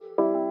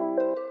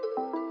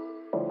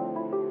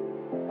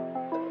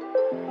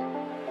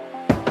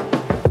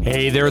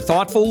Hey there,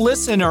 thoughtful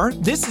listener.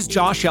 This is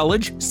Josh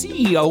Elledge,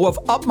 CEO of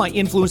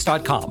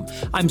UpMyInfluence.com.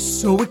 I'm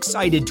so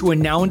excited to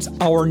announce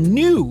our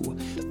new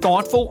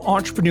Thoughtful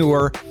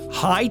Entrepreneur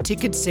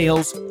high-ticket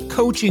sales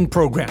coaching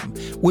program,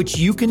 which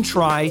you can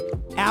try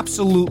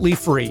absolutely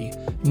free.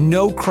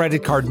 No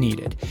credit card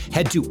needed.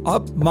 Head to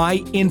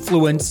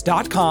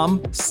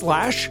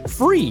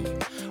UpMyInfluence.com/free.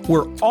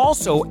 We're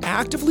also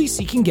actively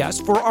seeking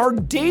guests for our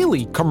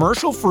daily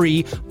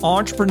commercial-free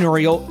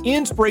entrepreneurial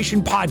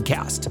inspiration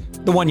podcast,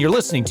 the one you're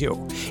listening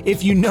to.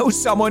 If you know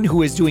someone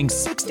who is doing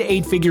 6 to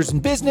 8 figures in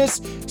business,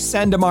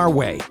 send them our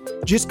way.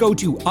 Just go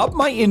to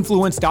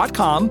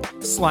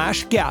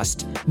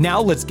UpMyInfluence.com/guest.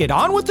 Now let's get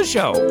on with the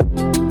show.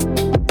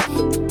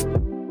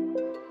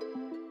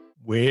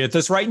 With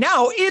us right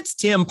now, it's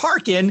Tim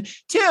Parkin.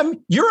 Tim,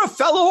 you're a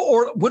fellow,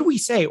 or what do we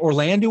say,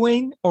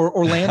 Orlandoan?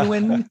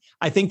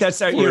 I think that's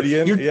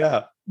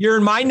you're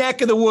in my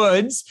neck of the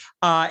woods,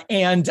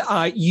 and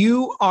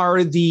you are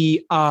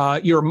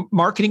you're a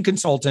marketing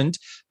consultant.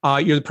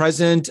 You're the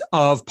president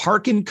of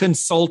Parkin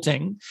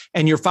Consulting,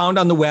 and you're found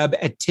on the web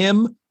at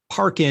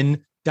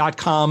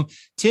timparkin.com.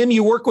 Tim,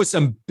 you work with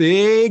some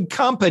big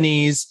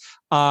companies.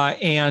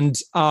 And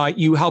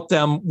you help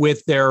them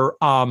with their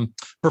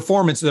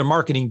performance of their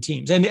marketing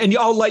teams. And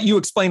I'll let you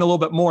explain a little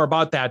bit more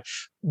about that.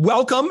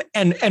 Welcome,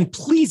 and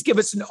please give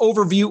us an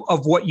overview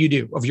of what you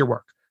do, of your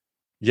work.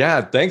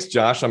 Yeah, thanks,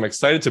 Josh. I'm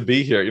excited to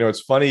be here. You know,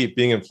 it's funny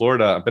being in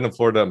Florida. I've been in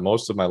Florida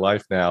most of my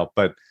life now,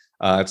 but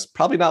it's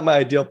probably not my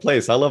ideal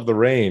place. I love the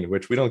rain,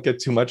 which we don't get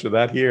too much of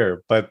that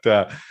here, but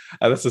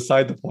that's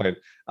aside the point.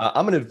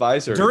 I'm an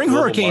advisor. During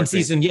hurricane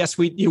season, yes,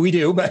 we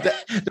do, but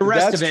the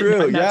rest of it,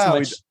 true. Not so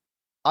much.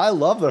 I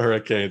love the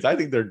hurricanes. I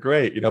think they're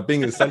great. You know,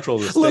 being in the central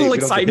of the state, little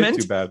excitement. We don't get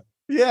hit too bad.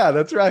 Yeah,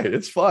 that's right.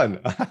 It's fun.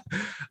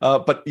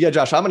 But yeah,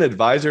 Josh, I'm an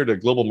advisor to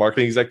global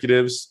marketing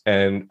executives,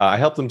 and I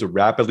help them to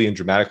rapidly and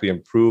dramatically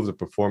improve the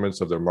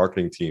performance of their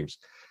marketing teams.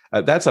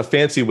 That's a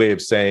fancy way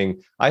of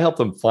saying I help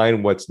them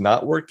find what's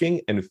not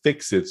working and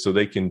fix it so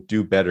they can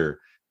do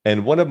better.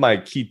 And one of my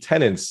key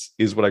tenets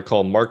is what I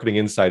call marketing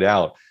inside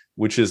out,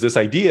 which is this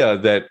idea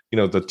that, you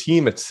know, the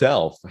team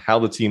itself, how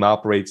the team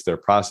operates, their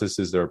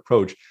processes, their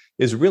approach,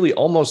 is really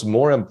almost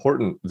more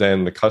important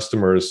than the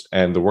customers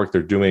and the work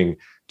they're doing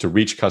to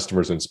reach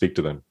customers and speak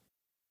to them.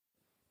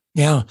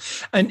 Yeah.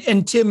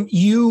 And Tim,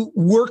 you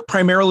work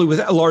primarily with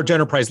large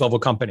enterprise level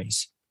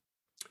companies.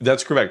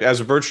 That's correct. As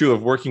a virtue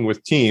of working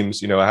with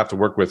teams, you know, I have to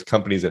work with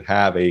companies that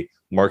have a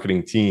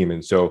marketing team.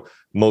 And so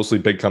mostly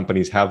big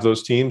companies have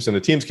those teams, and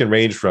the teams can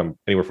range from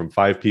anywhere from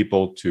 5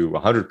 people to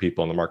 100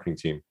 people on the marketing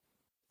team.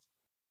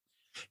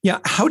 Yeah.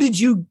 How did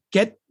you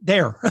get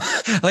there?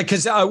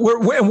 Because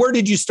where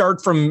did you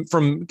start from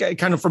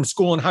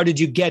school, and how did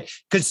you get,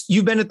 because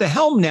you've been at the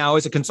helm now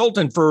as a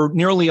consultant for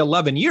nearly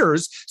 11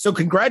 years. So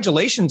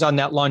congratulations on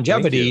that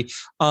longevity.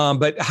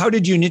 But how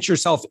did you niche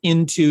yourself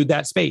into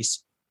that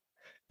space?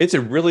 It's a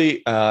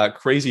really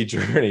crazy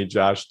journey,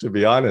 Josh, to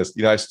be honest.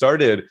 You know, I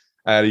started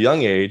at a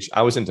young age.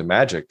 I was into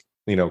magic,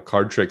 you know,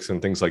 card tricks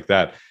and things like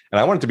that. And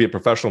I wanted to be a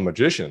professional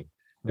magician.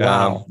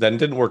 Wow. That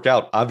didn't work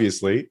out,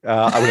 obviously. When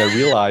I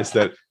realized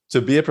that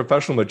to be a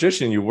professional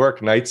magician, you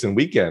work nights and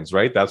weekends,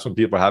 right? That's when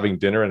people are having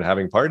dinner and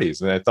having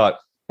parties. And I thought,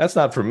 that's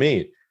not for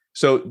me.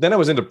 So then I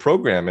was into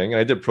programming, and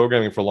I did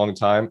programming for a long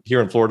time. Here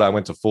in Florida, I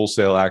went to Full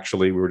Sail,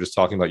 actually. We were just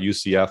talking about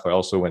UCF. I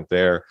also went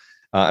there.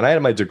 And I had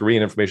my degree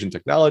in information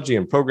technology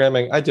and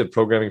programming. I did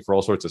programming for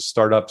all sorts of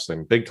startups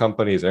and big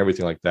companies and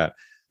everything like that.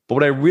 But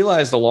what I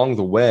realized along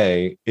the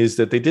way is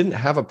that they didn't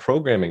have a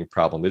programming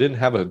problem. They didn't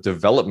have a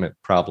development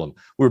problem.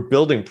 We were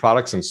building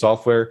products and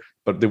software,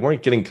 but they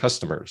weren't getting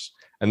customers.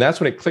 And that's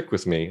when it clicked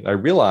with me. I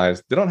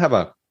realized they don't have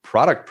a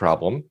product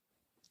problem.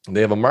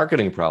 They have a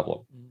marketing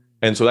problem.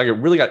 And so I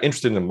really got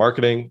interested in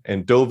marketing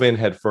and dove in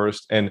head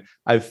first. And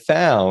I've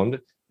found,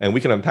 and we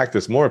can unpack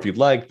this more if you'd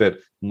like, that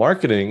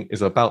marketing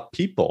is about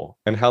people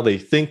and how they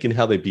think and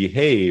how they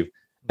behave.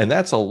 And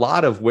that's a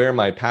lot of where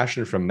my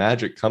passion for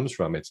magic comes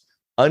from. It's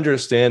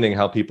understanding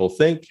how people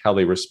think, how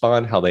they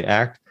respond, how they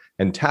act,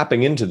 and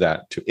tapping into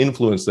that to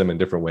influence them in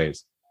different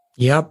ways.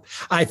 Yep.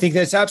 I think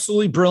that's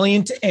absolutely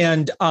brilliant.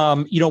 And,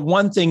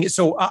 one thing,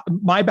 so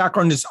my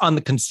background is on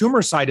the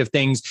consumer side of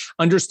things,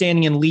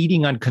 understanding and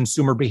leading on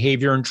consumer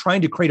behavior and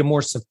trying to create a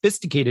more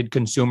sophisticated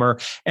consumer.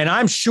 And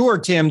I'm sure,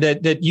 Tim,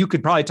 that you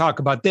could probably talk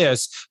about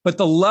this, but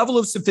the level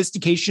of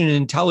sophistication and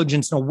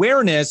intelligence and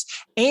awareness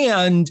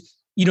and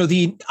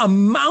the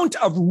amount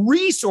of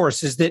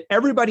resources that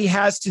everybody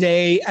has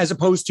today, as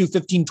opposed to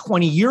 15,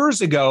 20 years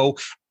ago,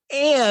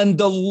 and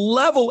the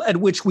level at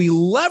which we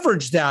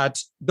leverage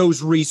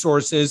those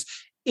resources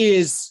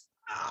is,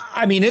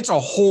 it's a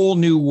whole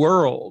new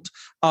world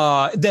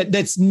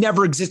that's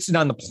never existed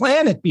on the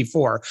planet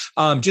before,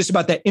 just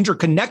about that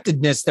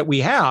interconnectedness that we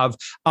have.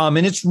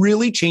 And it's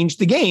really changed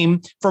the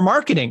game for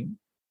marketing.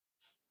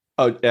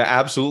 Oh, it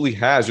absolutely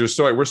has.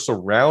 We're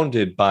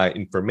surrounded by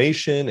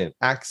information and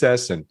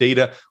access and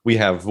data. We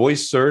have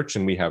voice search,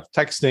 and we have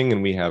texting,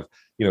 and we have,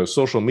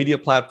 social media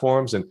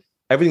platforms, and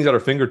everything's at our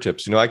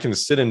fingertips. I can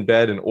sit in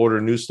bed and order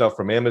new stuff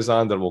from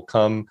Amazon that will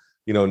come,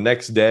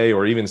 next day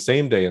or even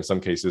same day in some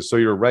cases. So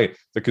you're right.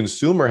 The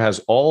consumer has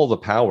all the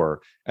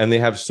power and they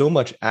have so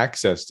much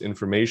access to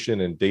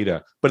information and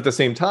data. But at the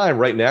same time,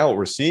 right now, what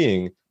we're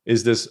seeing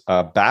is this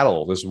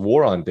battle, this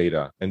war on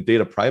data and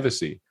data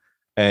privacy.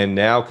 And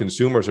now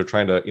consumers are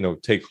trying to,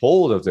 take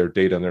hold of their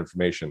data and their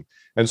information.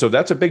 And so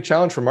that's a big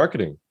challenge for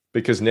marketing,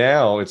 because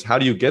now it's how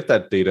do you get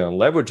that data and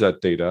leverage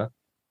that data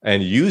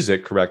and use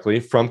it correctly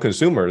from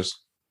consumers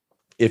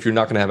if you're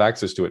not going to have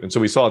access to it. And so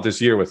we saw it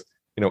this year with,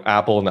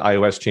 Apple and the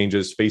iOS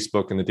changes,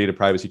 Facebook and the data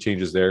privacy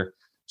changes there.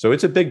 So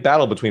it's a big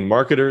battle between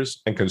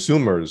marketers and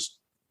consumers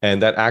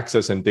and that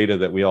access and data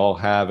that we all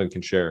have and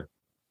can share.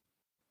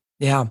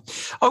 Yeah.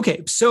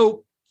 Okay.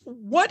 So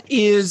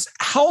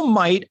how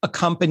might a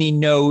company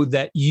know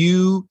that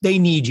they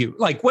need you?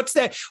 Like, what's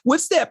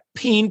that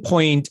pain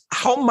point?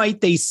 How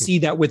might they see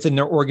that within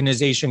their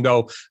organization?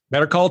 Go,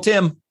 better call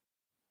Tim.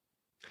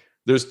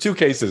 There's two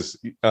cases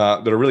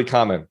that are really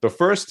common. The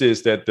first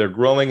is that they're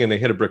growing and they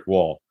hit a brick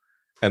wall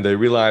and they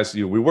realize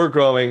we were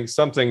growing,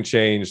 something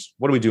changed.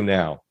 What do we do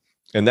now?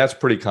 And that's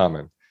pretty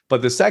common.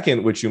 But the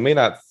second, which you may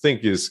not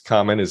think is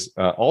common, is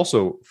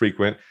also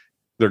frequent.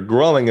 They're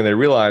growing and they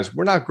realize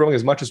we're not growing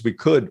as much as we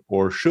could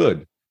or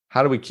should.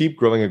 How do we keep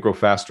growing and grow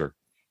faster?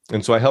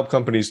 And so I help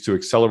companies to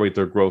accelerate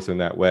their growth in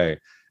that way.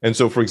 And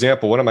so, for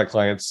example, one of my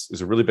clients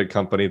is a really big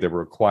company. They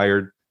were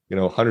acquired,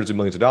 hundreds of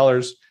millions of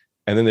dollars.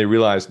 And then they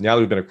realized, now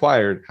that we've been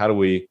acquired, how do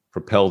we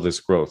propel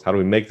this growth? How do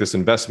we make this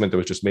investment that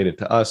was just made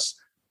into us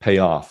pay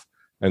off?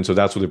 And so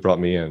that's what they brought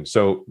me in.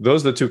 So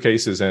those are the two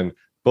cases. And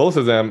both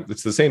of them,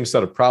 it's the same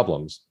set of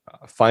problems,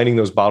 finding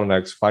those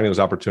bottlenecks, finding those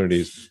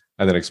opportunities,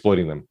 and then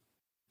exploiting them.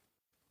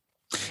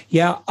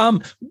 Yeah.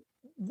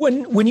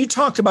 When you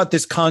talked about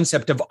this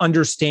concept of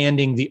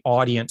understanding the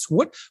audience,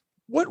 what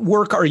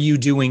work are you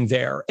doing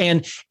there?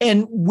 And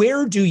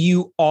where do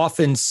you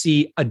often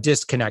see a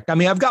disconnect? I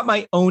mean, I've got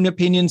my own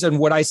opinions on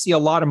what I see a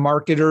lot of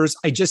marketers.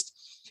 I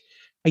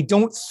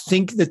don't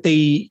think that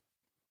they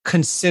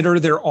consider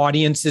their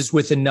audiences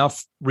with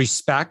enough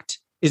respect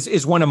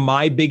is one of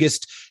my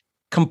biggest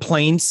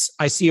complaints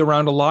I see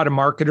around a lot of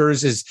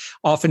marketers. Is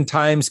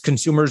oftentimes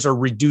consumers are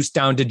reduced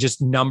down to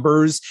just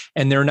numbers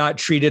and they're not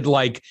treated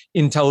like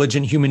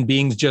intelligent human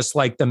beings, just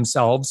like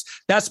themselves.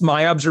 That's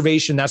my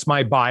observation. That's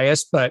my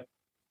bias, but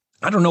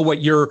I don't know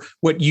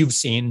what you've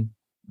seen.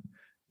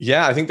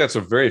 Yeah, I think that's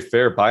a very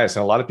fair bias.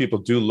 And a lot of people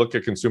do look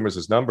at consumers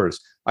as numbers.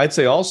 I'd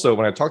say also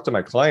when I talk to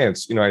my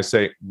clients, I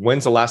say,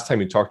 when's the last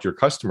time you talked to your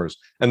customers?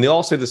 And they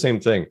all say the same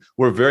thing.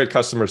 We're very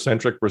customer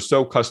centric. We're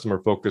so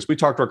customer focused. We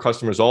talk to our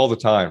customers all the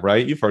time,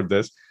 right? You've heard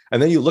this.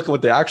 And then you look at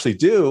what they actually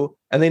do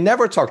and they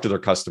never talk to their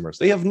customers.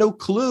 They have no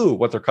clue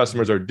what their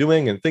customers are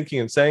doing and thinking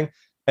and saying.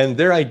 And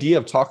their idea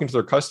of talking to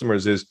their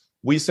customers is,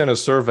 we sent a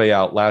survey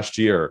out last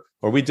year,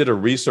 or we did a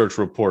research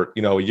report,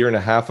 a year and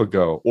a half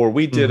ago, or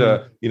we did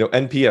a,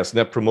 NPS,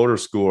 Net Promoter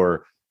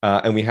Score,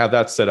 and we have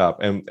that set up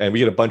and we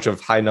get a bunch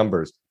of high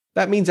numbers.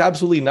 That means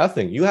absolutely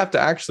nothing. You have to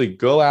actually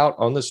go out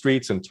on the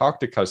streets and talk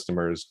to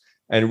customers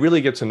and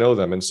really get to know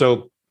them. And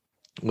so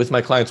with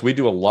my clients, we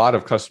do a lot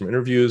of customer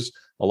interviews,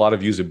 a lot of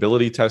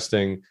usability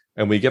testing,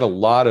 and we get a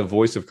lot of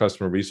voice of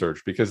customer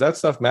research because that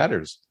stuff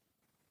matters.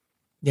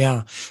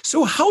 Yeah.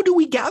 So how do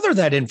we gather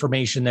that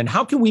information then?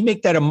 How can we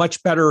make that a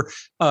much better,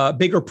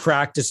 bigger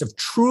practice of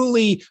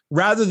truly,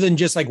 rather than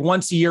just like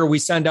once a year, we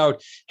send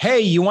out, hey,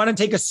 you want to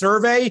take a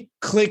survey?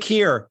 Click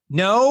here.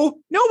 No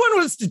one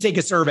wants to take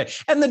a survey.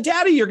 And the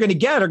data you're going to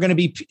get are going to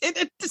be,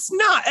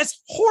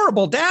 it's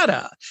horrible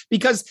data,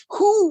 because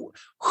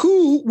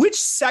which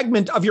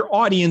segment of your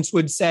audience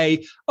would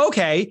say,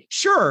 okay,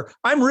 sure,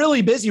 I'm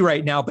really busy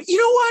right now, but you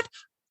know what?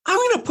 I'm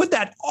going to put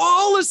that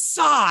all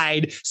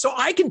aside so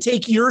I can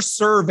take your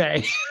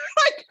survey.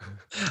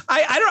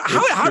 I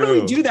don't. How do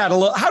we do that?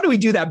 How do we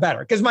do that better?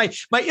 Because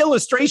my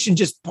illustration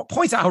just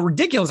points out how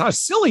ridiculous, how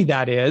silly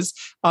that is.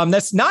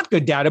 That's not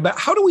good data. But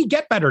how do we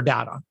get better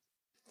data?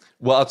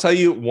 Well, I'll tell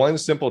you one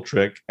simple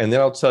trick, and then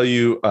I'll tell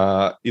you,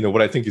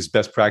 what I think is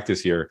best practice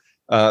here.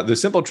 The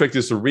simple trick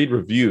is to read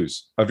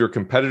reviews of your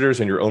competitors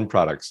and your own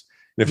products.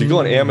 And if you go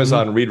on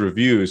Amazon and read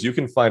reviews, you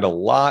can find a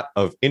lot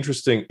of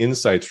interesting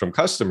insights from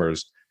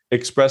customers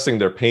expressing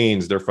their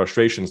pains, their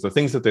frustrations, the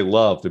things that they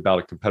loved about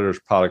a competitor's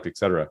product, et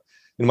cetera.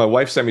 And my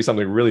wife sent me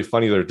something really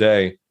funny the other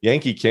day.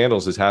 Yankee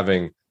Candles is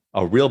having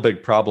a real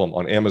big problem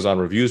on Amazon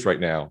reviews right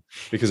now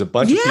because a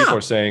bunch of people are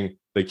saying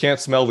they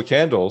can't smell the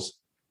candles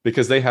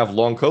because they have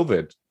long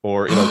COVID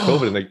or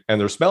COVID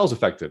and their smell is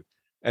affected.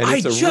 And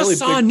it's I just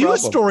saw a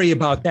news story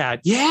about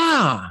that.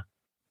 Yeah.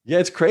 Yeah,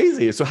 it's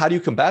crazy. So how do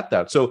you combat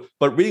that?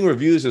 But reading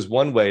reviews is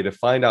one way to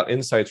find out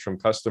insights from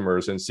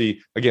customers and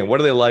see, again, what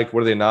do they like?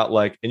 What do they not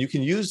like? And you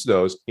can use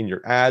those in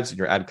your ads, in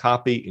your ad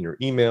copy, in your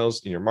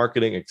emails, in your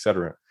marketing, et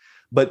cetera.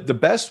 But the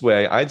best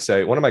way, I'd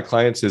say, one of my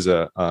clients is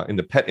in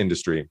the pet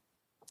industry.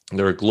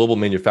 They're a global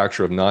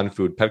manufacturer of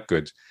non-food pet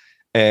goods.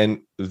 And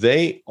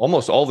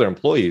almost all their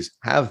employees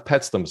have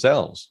pets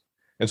themselves.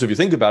 And so if you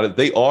think about it,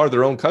 they are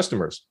their own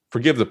customers.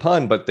 Forgive the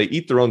pun, but they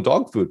eat their own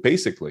dog food,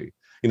 basically.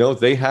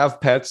 They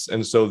have pets,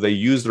 and so they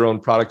use their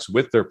own products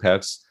with their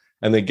pets,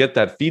 and they get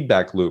that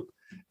feedback loop.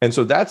 And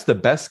so that's the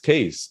best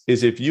case,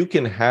 is if you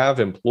can have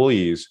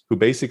employees who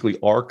basically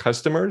are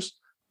customers,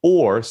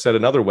 or said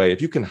another way,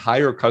 if you can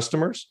hire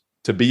customers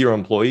to be your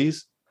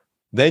employees,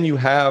 then you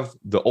have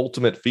the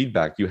ultimate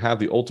feedback. You have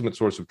the ultimate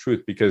source of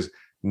truth, because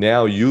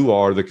now you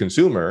are the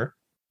consumer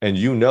and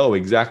you know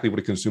exactly what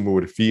a consumer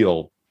would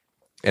feel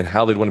and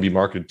how they'd want to be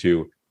marketed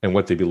to and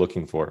what they'd be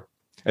looking for.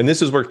 And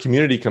this is where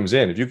community comes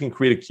in. If you can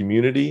create a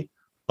community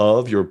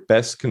of your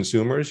best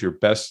consumers, your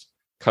best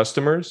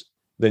customers,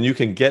 then you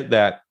can get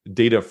that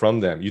data from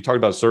them. You talked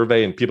about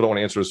survey and people don't want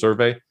to answer a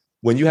survey.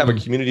 When you have a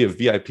community of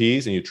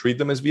VIPs and you treat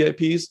them as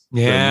VIPs,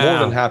 they're more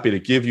than happy to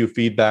give you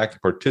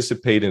feedback,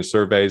 participate in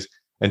surveys,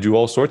 and do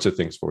all sorts of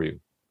things for you.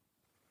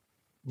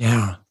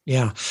 Yeah.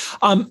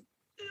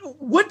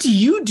 What do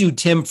you do,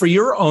 Tim, for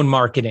your own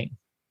marketing?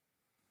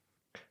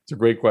 It's a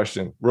great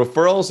question.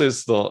 Referrals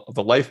is the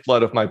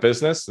lifeblood of my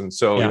business. And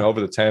so,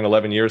 over the 10,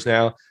 11 years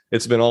now,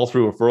 it's been all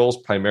through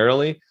referrals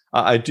primarily.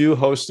 I do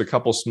host a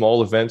couple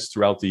small events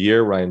throughout the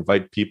year where I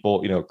invite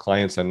people,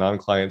 clients and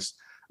non-clients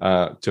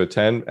to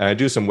attend. And I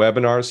do some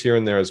webinars here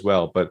and there as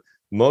well. But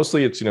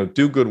mostly it's,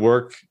 do good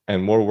work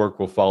and more work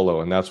will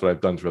follow. And that's what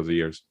I've done throughout the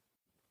years.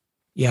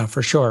 Yeah,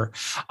 for sure.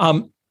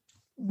 In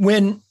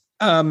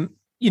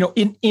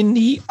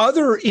the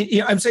other,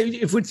 I'm saying,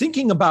 if we're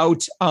thinking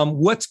about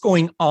what's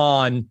going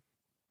on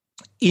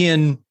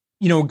in,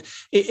 do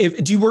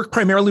you work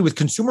primarily with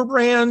consumer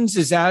brands?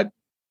 Is that?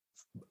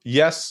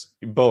 Yes,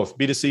 both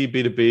B2C,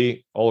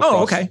 B2B, all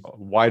across a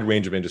wide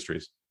range of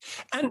industries.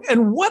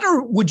 And what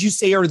would you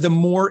say are the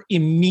more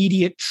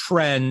immediate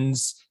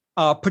trends,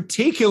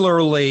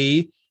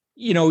 particularly,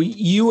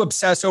 you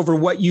obsess over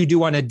what you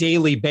do on a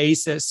daily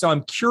basis. So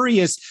I'm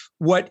curious,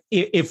 what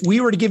if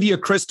we were to give you a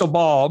crystal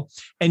ball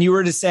and you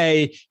were to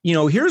say,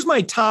 here's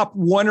my top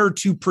one or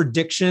two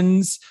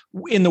predictions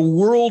in the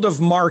world of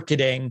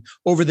marketing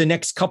over the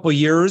next couple of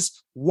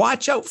years,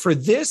 watch out for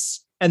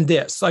this and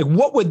this. Like,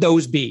 what would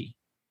those be?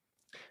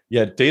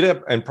 Yeah,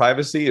 data and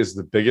privacy is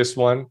the biggest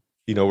one.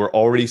 We're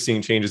already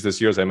seeing changes this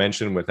year, as I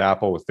mentioned, with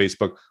Apple, with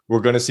Facebook. We're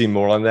going to see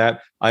more on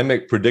that. I'm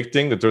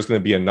predicting that there's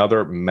going to be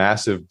another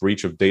massive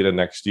breach of data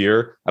next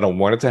year. I don't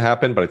want it to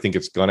happen, but I think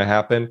it's going to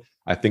happen.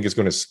 I think it's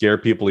going to scare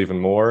people even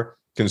more.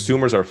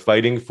 Consumers are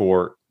fighting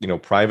for,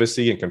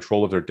 privacy and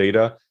control of their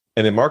data.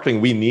 And in marketing,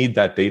 we need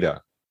that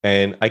data.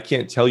 And I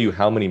can't tell you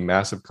how many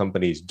massive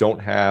companies don't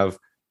have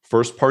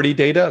first-party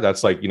data.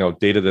 That's like,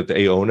 data that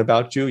they own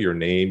about you, your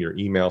name, your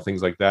email,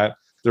 things like that.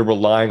 They're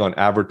relying on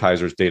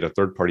advertisers' data,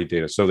 third-party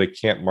data, so they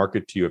can't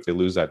market to you if they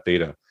lose that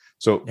data.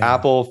 So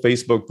Apple,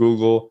 Facebook,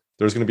 Google,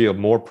 there's going to be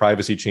more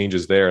privacy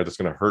changes there that's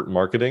going to hurt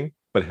marketing,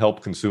 but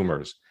help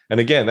consumers. And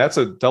again, that's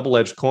a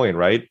double-edged coin,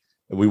 right?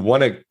 We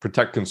want to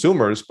protect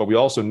consumers, but we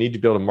also need to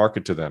be able to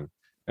market to them.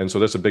 And so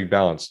that's a big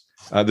balance.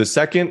 The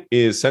second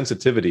is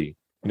sensitivity.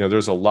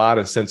 There's a lot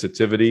of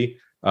sensitivity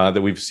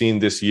that we've seen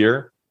this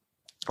year,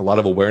 a lot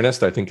of awareness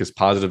that I think is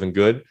positive and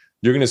good.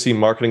 You're going to see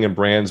marketing and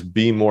brands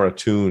be more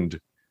attuned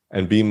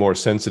and be more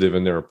sensitive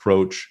in their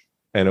approach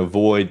and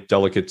avoid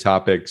delicate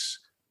topics,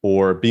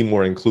 or be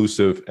more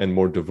inclusive and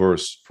more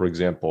diverse, for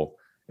example.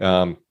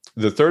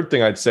 The third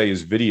thing I'd say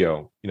is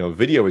video.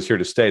 Video is here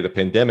to stay. The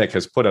pandemic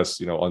has put us,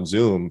 on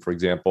Zoom, for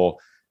example,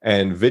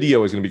 and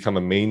video is going to become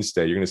a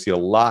mainstay. You're going to see a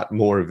lot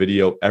more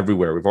video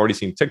everywhere. We've already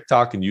seen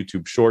TikTok and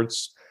YouTube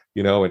Shorts,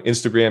 and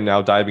Instagram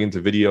now diving into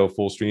video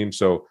full stream.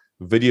 So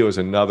video is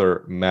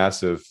another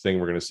massive thing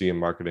we're going to see in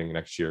marketing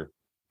next year.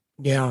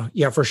 Yeah,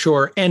 for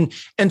sure. And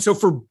so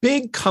for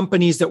big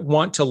companies that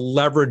want to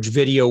leverage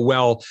video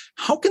well,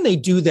 how can they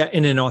do that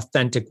in an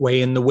authentic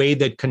way, in the way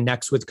that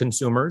connects with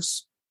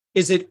consumers?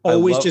 Is it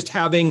always just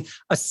having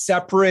a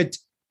separate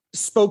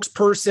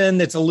spokesperson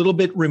that's a little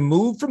bit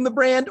removed from the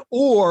brand?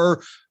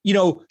 Or,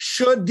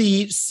 should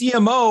the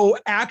CMO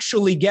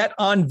actually get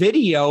on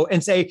video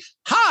and say,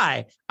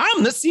 "Hi,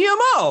 I'm the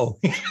CMO,"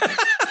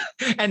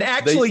 and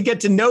actually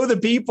get to know the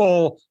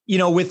people,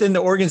 within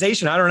the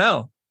organization? I don't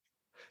know.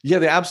 Yeah,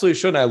 they absolutely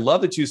should. And I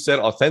love that you said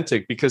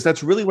authentic, because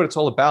that's really what it's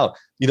all about.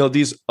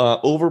 These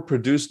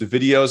overproduced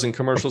videos and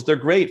commercials, they're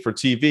great for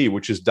TV,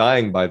 which is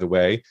dying, by the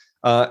way.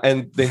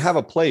 And they have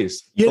a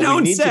place. You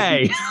don't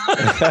say.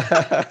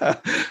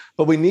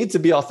 But we need to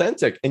be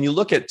authentic. And you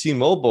look at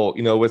T-Mobile,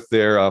 with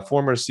their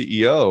former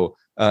CEO,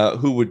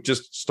 who would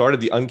just started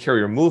the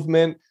Uncarrier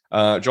movement,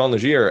 John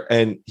Legere,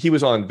 and he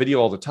was on video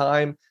all the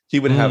time. He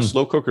would have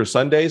slow cooker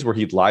Sundays where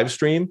he'd live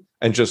stream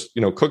and just,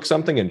 cook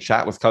something and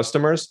chat with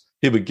customers.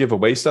 He would give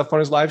away stuff on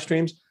his live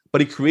streams,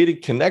 but he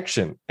created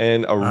connection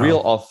and a real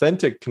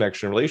authentic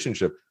connection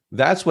relationship.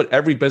 That's what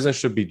every business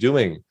should be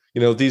doing.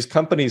 These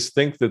companies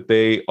think that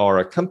they are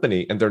a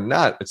company, and they're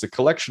not. It's a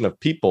collection of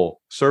people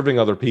serving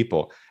other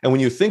people. And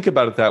when you think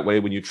about it that way,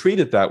 when you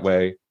treat it that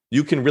way,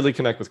 you can really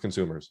connect with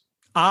consumers.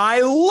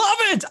 I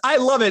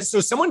love it.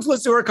 So someone's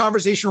listening to our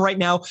conversation right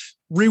now.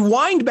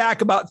 Rewind back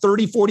about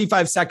 30,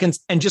 45 seconds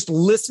and just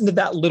listen to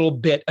that little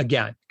bit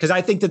again, because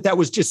I think that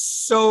was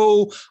just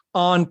so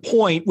on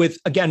point with,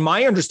 again,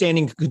 my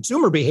understanding of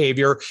consumer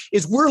behavior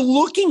is we're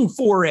looking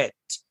for it.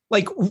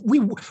 Like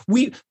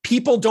we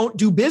people don't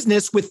do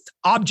business with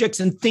objects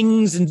and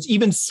things and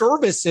even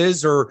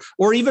services or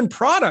even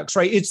products,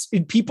 right?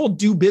 People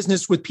do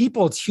business with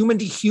people. It's human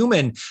to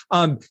human.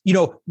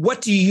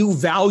 What do you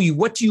value?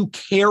 What do you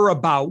care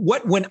about?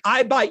 When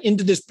I buy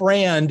into this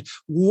brand,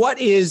 what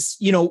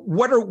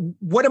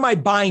am I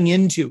buying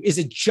into? Is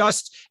it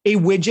just a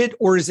widget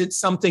or is it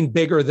something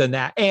bigger than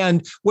that?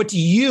 And what do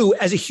you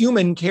as a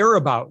human care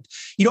about?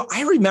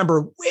 I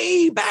remember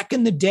way back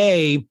in the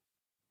day,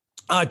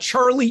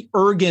 Charlie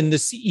Ergen, the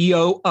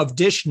CEO of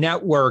Dish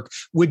Network,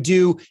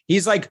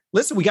 he's like,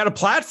 listen, we got a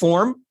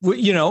platform,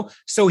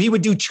 so he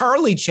would do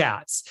Charlie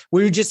chats.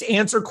 We would just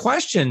answer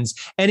questions.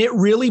 And it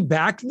really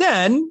back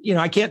then,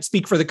 I can't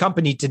speak for the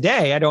company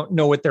today. I don't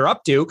know what they're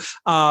up to.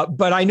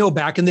 But I know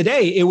back in the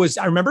day,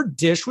 I remember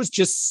Dish was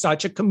just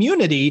such a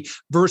community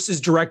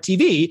versus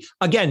DirecTV.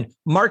 Again,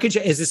 market,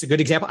 is this a good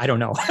example? I don't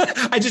know.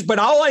 But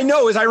all I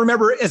know is I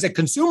remember as a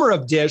consumer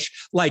of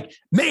Dish, like,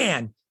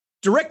 man,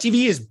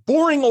 DirecTV is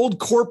boring old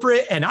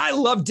corporate, and I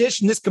love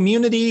Dish in this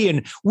community,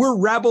 and we're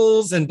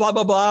rebels and blah,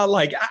 blah, blah.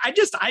 Like, I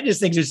just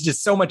think there's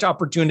just so much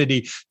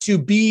opportunity to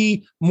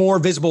be more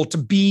visible, to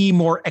be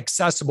more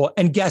accessible.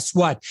 And guess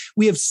what?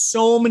 We have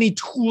so many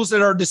tools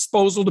at our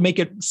disposal to make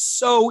it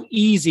so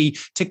easy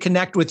to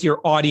connect with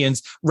your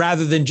audience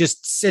rather than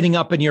just sitting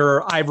up in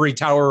your ivory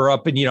tower or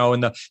up in, in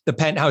the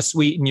penthouse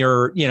suite in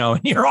your,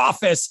 in your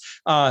office.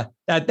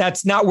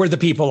 That's not where the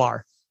people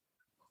are.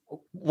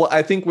 Well,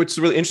 I think what's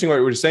really interesting what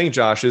you were saying,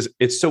 Josh, is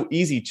it's so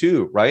easy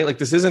too, right? Like,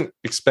 this isn't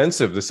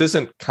expensive. This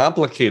isn't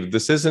complicated.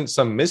 This isn't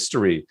some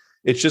mystery.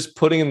 It's just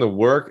putting in the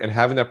work and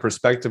having that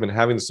perspective and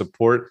having the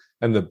support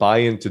and the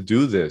buy-in to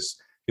do this.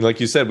 Like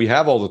you said, we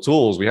have all the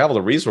tools, we have all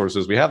the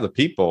resources, we have the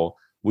people.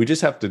 We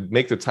just have to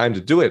make the time to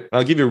do it. And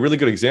I'll give you a really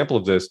good example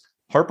of this.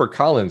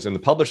 HarperCollins in the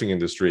publishing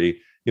industry,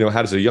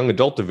 has a young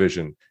adult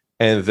division,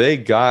 and they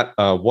got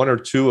one or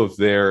two of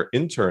their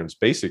interns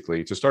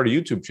basically to start a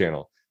YouTube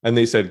channel. And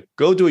they said,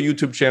 go do a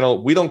YouTube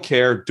channel. We don't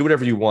care. Do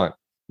whatever you want.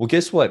 Well,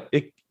 guess what?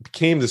 It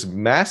became this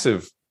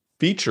massive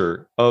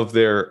feature of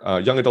their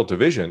young adult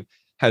division,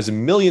 has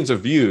millions of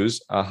views,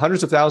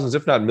 hundreds of thousands,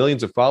 if not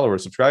millions of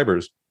followers,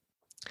 subscribers.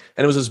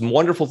 And it was this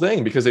wonderful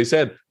thing because they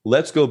said,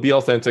 let's go be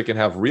authentic and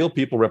have real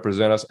people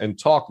represent us and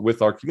talk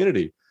with our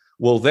community.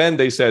 Well, then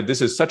they said,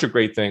 this is such a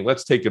great thing.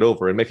 Let's take it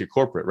over and make it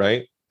corporate,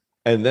 right?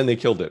 And then they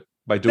killed it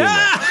by doing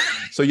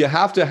that. So you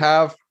have to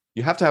have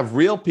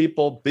real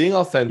people being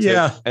authentic.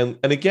 Yeah. And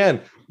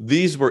again,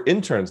 these were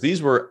interns.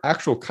 These were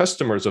actual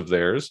customers of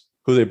theirs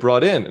who they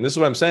brought in. And this is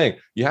what I'm saying.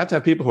 You have to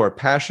have people who are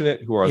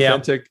passionate, who are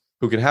authentic,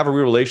 who can have a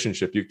real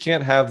relationship. You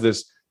can't have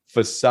this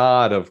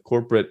facade of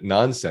corporate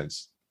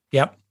nonsense.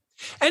 Yep.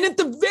 And at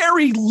the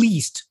very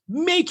least,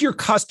 make your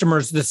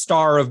customers the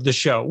star of the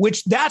show,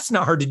 which that's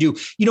not hard to do.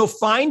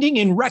 Finding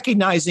and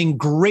recognizing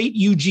great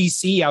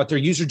UGC out there,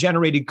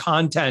 user-generated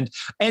content,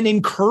 and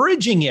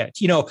encouraging it.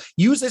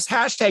 Use this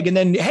hashtag, and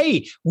then,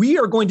 hey, we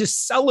are going to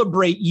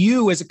celebrate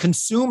you as a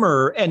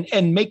consumer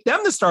and make them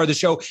the star of the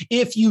show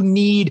if you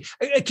need,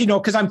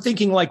 because I'm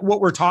thinking like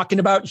what we're talking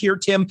about here,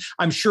 Tim.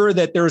 I'm sure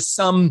that there's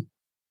some,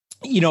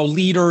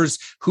 leaders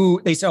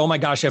who they say, oh my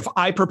gosh, if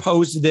I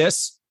proposed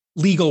this,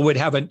 legal would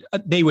have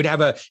they would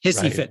have a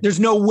hissy fit. There's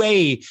no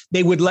way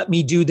they would let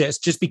me do this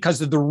just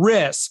because of the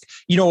risk,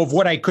 of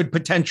what I could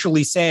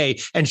potentially say,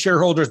 and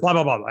shareholders, blah,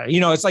 blah, blah, blah.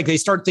 It's like they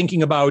start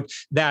thinking about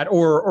that,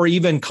 or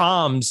even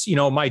comms,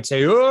 might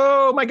say,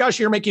 oh my gosh,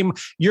 you're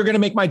going to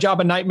make my job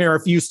a nightmare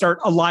if you start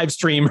a live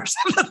stream or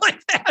something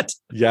like that.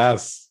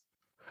 Yes.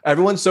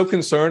 Everyone's so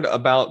concerned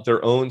about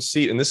their own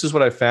seat. And this is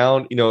what I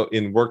found,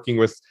 in working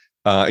with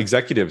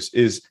executives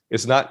is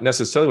it's not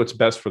necessarily what's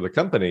best for the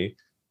company.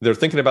 They're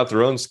thinking about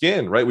their own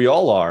skin, right? We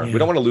all are. Yeah. We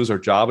don't want to lose our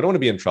job. We don't want to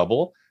be in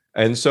trouble.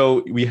 And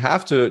so we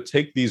have to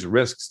take these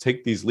risks,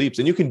 take these leaps,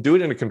 and you can do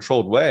it in a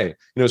controlled way.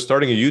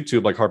 Starting a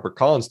YouTube like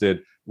HarperCollins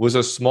did was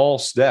a small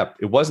step.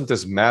 It wasn't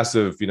this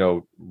massive,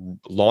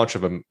 launch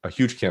of a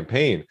huge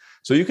campaign.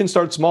 So you can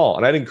start small.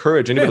 And I'd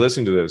encourage anybody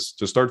listening to this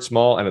to start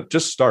small and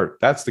just start.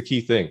 That's the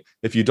key thing.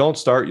 If you don't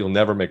start, you'll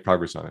never make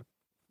progress on it.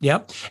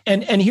 Yep.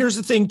 And here's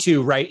the thing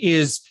too, right?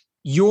 Is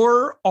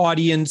your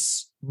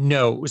audience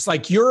knows,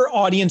 like your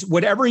audience,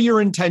 whatever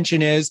your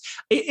intention is,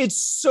 it's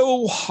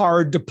so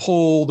hard to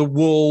pull the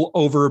wool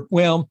over.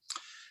 Well,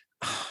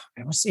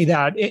 I don't say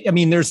that.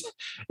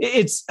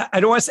 I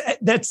don't want to say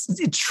that's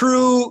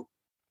true,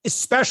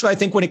 especially I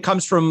think when it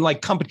comes from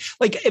like company,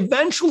 like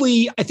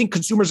eventually I think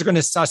consumers are going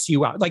to suss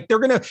you out. Like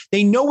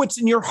they know what's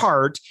in your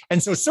heart.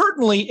 And so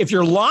certainly if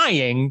you're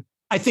lying,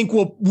 I think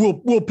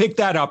we'll pick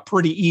that up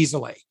pretty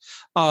easily.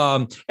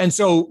 And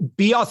so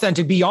be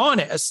authentic, be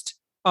honest.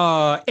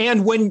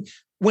 And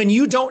when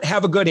you don't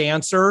have a good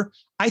answer,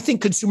 I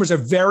think consumers are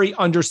very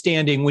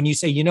understanding when you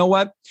say, you know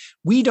what,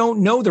 we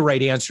don't know the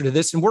right answer to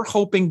this. And we're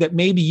hoping that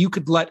maybe you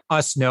could let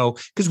us know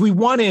because we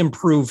want to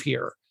improve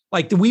here.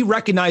 Like, we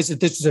recognize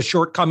that this is a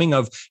shortcoming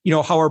of,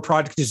 how our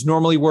product is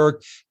normally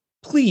work.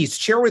 Please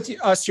share with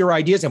us your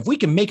ideas. If we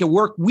can make it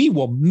work, we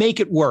will make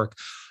it work.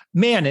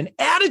 man, an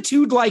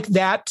attitude like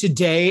that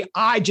today,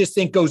 I just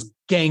think goes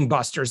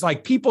gangbusters.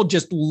 Like people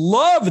just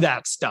love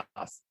that stuff.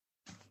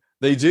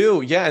 They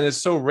do. Yeah. And it's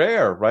so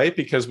rare, right?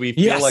 Because we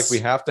feel like we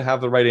have to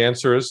have the right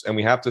answers and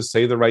we have to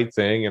say the right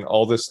thing and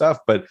all this stuff.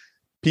 But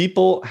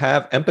people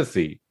have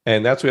empathy.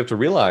 And that's what we have to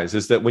realize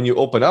is that when you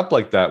open up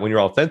like that, when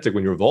you're authentic,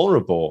 when you're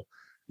vulnerable,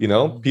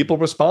 people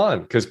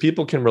respond because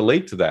people can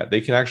relate to that.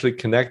 They can actually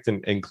connect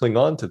and cling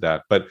on to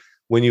that. But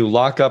when you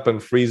lock up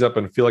and freeze up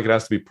and feel like it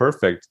has to be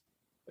perfect,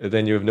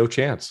 then you have no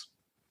chance.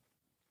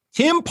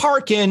 Tim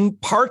Parkin,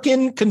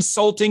 Parkin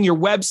Consulting. Your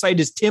website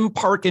is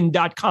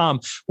timparkin.com.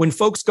 When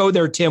folks go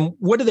there, Tim,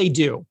 what do they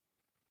do?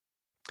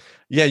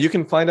 Yeah, you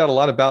can find out a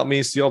lot about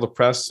me, see all the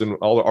press and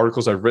all the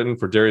articles I've written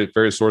for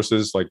various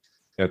sources like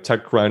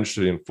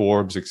TechCrunch and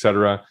Forbes, et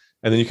cetera.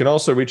 And then you can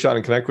also reach out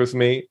and connect with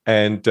me.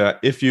 And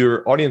if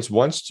your audience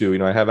wants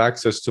to, I have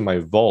access to my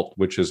vault,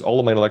 which is all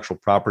of my intellectual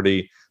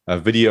property,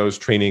 videos,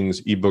 trainings,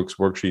 ebooks,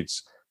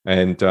 worksheets.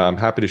 And I'm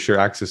happy to share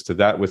access to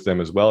that with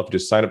them as well. If you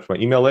just sign up to my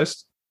email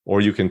list, or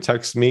you can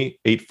text me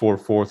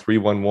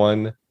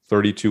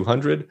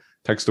 844-311-3200.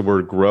 Text the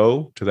word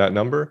GROW to that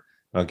number.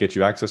 I'll get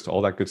you access to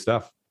all that good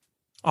stuff.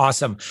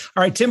 Awesome.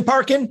 All right, Tim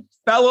Parkin,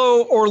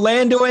 fellow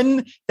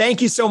Orlandoan.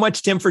 Thank you so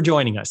much, Tim, for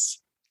joining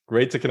us.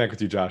 Great to connect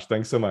with you, Josh.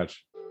 Thanks so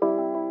much.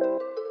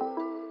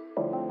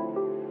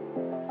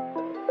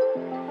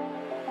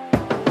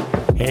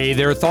 Hey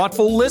there,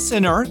 thoughtful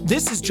listener.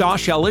 This is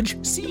Josh Elledge,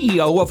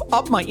 CEO of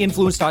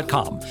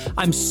UpMyInfluence.com.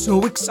 I'm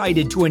so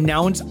excited to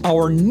announce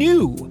our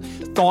new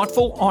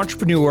Thoughtful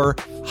Entrepreneur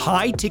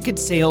high-ticket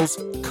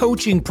sales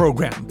coaching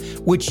program,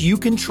 which you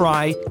can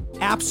try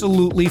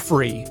absolutely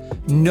free.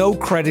 No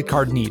credit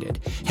card needed.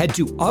 Head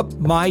to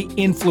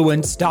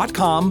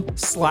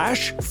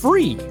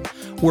UpMyInfluence.com/free.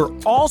 We're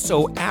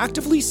also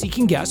actively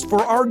seeking guests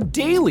for our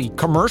daily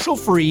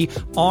commercial-free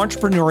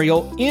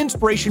entrepreneurial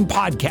inspiration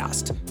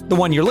podcast, the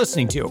one you're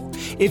listening to.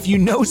 If you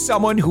know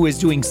someone who is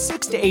doing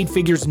 6 to 8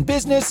 figures in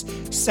business,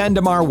 send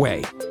them our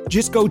way.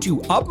 Just go to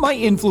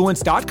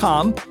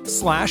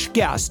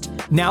upmyinfluence.com/guest.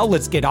 Now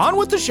let's get on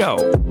with the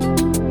show.